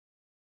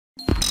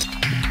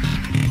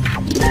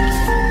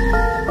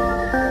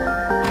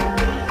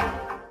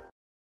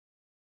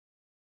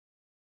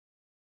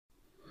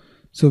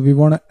So we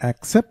want to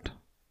accept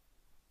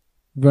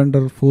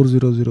vendor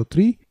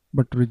 4003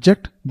 but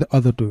reject the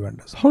other two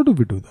vendors. How do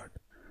we do that?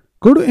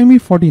 Go to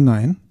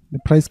ME49, the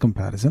price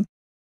comparison.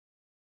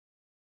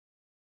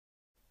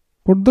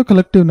 Put the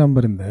collective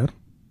number in there.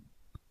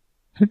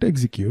 Hit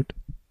execute.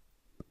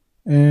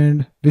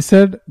 And we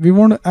said we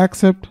want to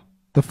accept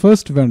the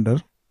first vendor,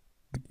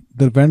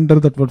 the vendor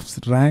that was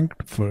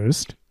ranked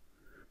first,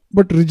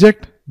 but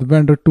reject the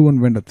vendor 2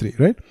 and vendor 3,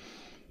 right?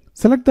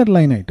 Select that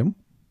line item,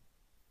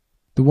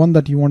 the one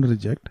that you want to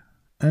reject,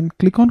 and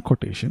click on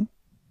quotation.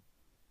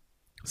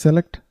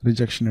 Select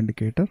rejection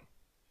indicator.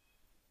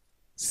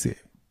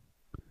 Save.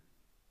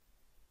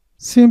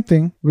 Same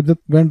thing with the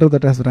vendor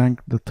that has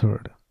ranked the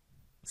third.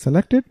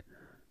 Select it,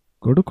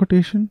 go to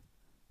quotation,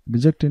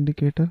 reject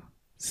indicator,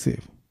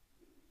 save.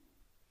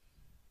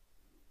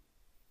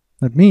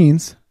 That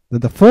means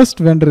that the first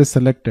vendor is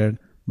selected,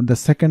 but the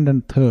second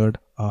and third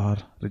are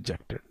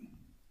rejected.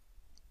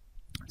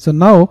 So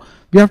now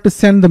we have to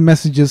send the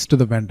messages to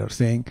the vendor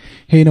saying,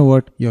 hey, you know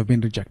what, you have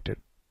been rejected.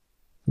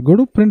 Go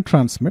to print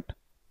transmit,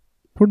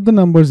 put the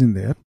numbers in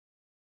there.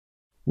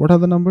 What are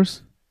the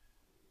numbers?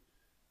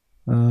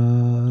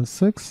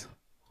 6,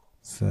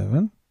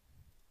 7.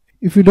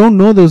 If you don't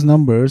know those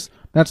numbers,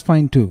 that's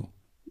fine too.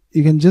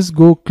 You can just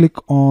go click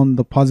on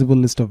the possible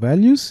list of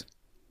values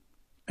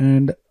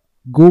and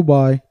go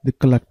by the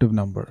collective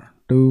number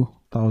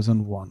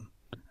 2001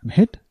 and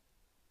hit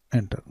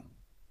enter.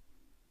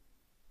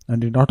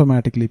 And it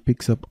automatically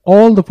picks up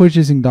all the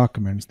purchasing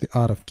documents, the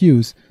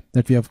RFQs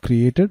that we have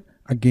created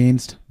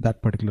against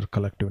that particular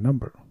collective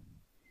number.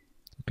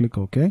 Click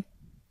OK.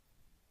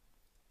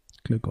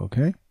 Click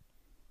OK.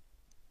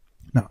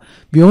 Now,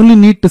 we only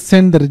need to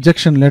send the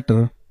rejection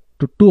letter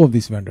to 2 of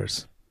these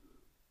vendors.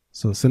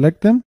 So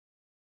select them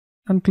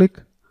and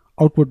click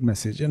output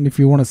message. And if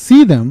you want to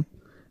see them,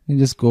 you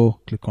just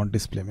go click on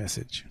display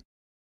message.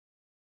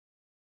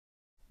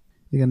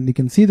 You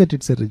can see that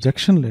it's a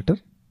rejection letter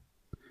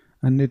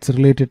and it's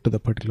related to the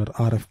particular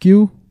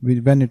RFQ,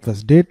 when it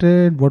was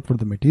dated, what were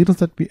the materials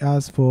that we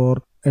asked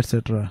for,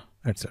 etc.,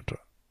 etc.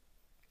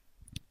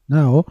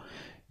 Now,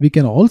 we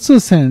can also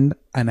send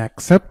an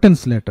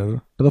acceptance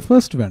letter to the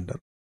first vendor,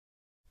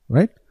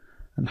 right?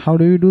 And how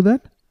do we do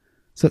that?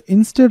 So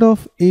instead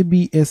of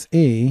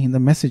ABSA in the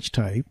message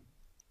type,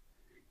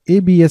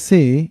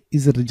 ABSA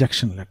is a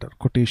rejection letter,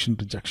 quotation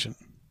rejection,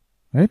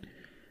 right?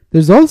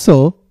 There's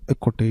also a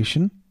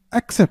quotation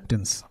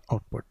acceptance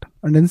output.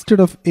 And instead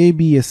of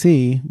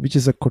ABSA, which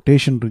is a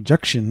quotation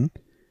rejection,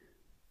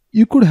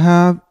 you could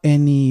have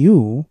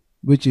NEU,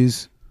 which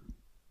is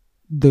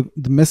the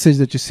message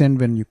that you send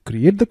when you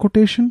create the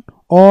quotation,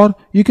 or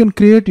you can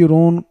create your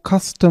own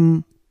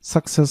custom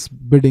success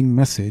bidding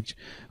message,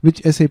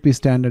 which SAP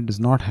standard does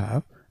not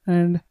have,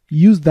 and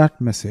use that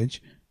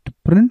message to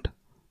print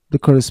the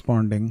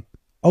corresponding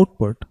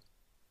output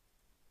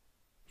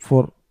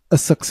for a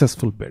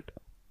successful bid.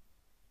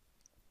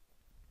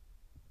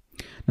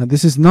 Now,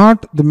 this is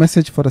not the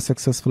message for a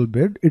successful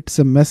bid. It's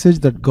a message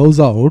that goes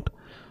out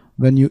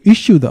when you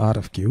issue the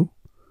RFQ,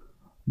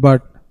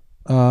 but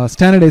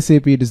standard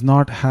SAP does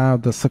not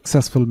have the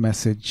successful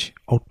message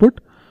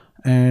output,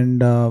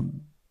 and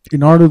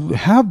in order to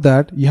have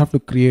that, you have to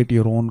create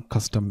your own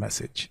custom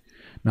message.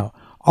 Now,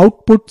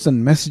 outputs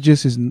and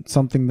messages is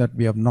something that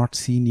we have not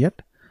seen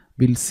yet.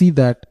 We'll see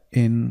that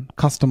in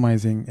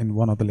customizing in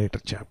one of the later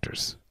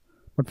chapters.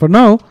 But for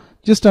now,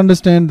 just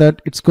understand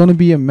that it's going to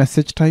be a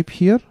message type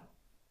here.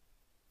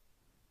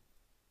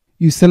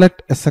 You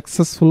select a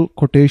successful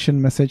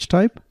quotation message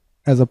type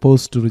as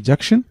opposed to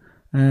rejection,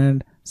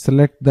 and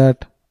select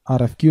that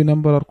RFQ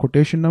number or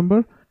quotation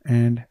number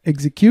and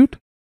execute.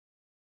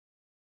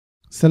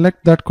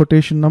 Select that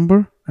quotation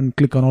number and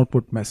click on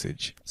output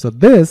message. So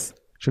this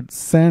should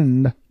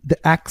send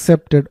the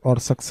accepted or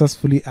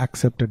successfully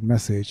accepted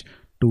message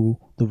to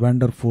the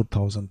vendor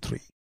 4003.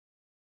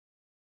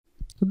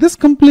 So this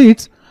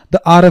completes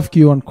the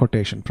RFQ and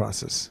quotation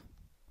process.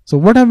 So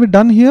what have we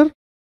done here?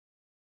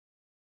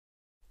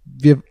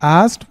 We have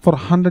asked for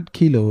 100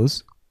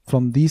 kilos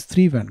from these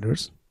 3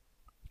 vendors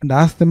and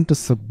asked them to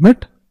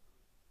submit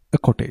a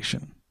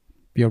quotation.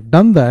 We have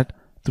done that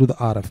through the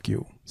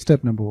RFQ,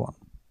 step number 1.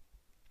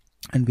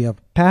 And we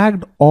have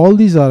tagged all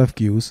these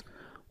RFQs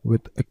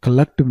with a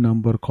collective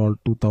number called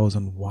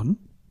 2001.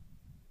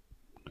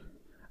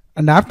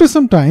 And after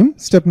some time,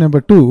 step number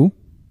 2,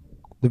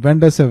 the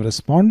vendors have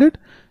responded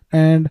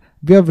and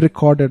we have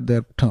recorded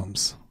their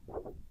terms,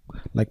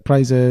 like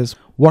prices,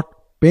 what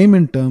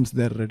payment terms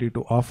they're ready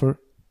to offer,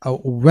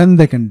 when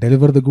they can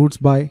deliver the goods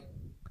by,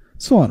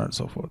 so on and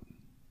so forth.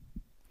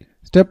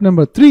 Step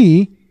number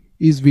 3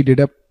 is we did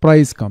a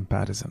price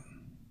comparison.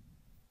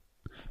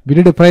 We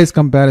did a price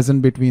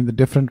comparison between the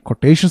different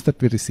quotations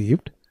that we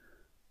received,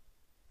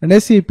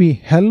 and SAP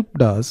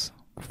helped us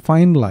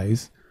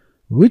finalize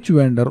which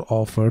vendor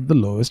offered the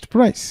lowest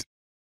price.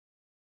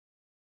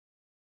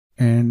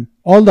 And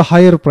all the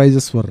higher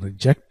prices were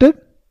rejected.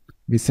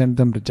 We sent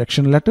them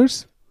rejection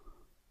letters,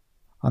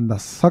 and the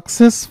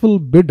successful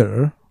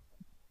bidder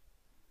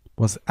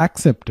was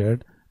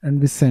accepted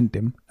and we sent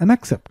him an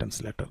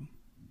acceptance letter.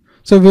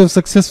 So we have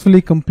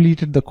successfully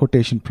completed the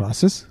quotation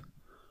process.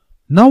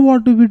 Now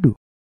what do we do?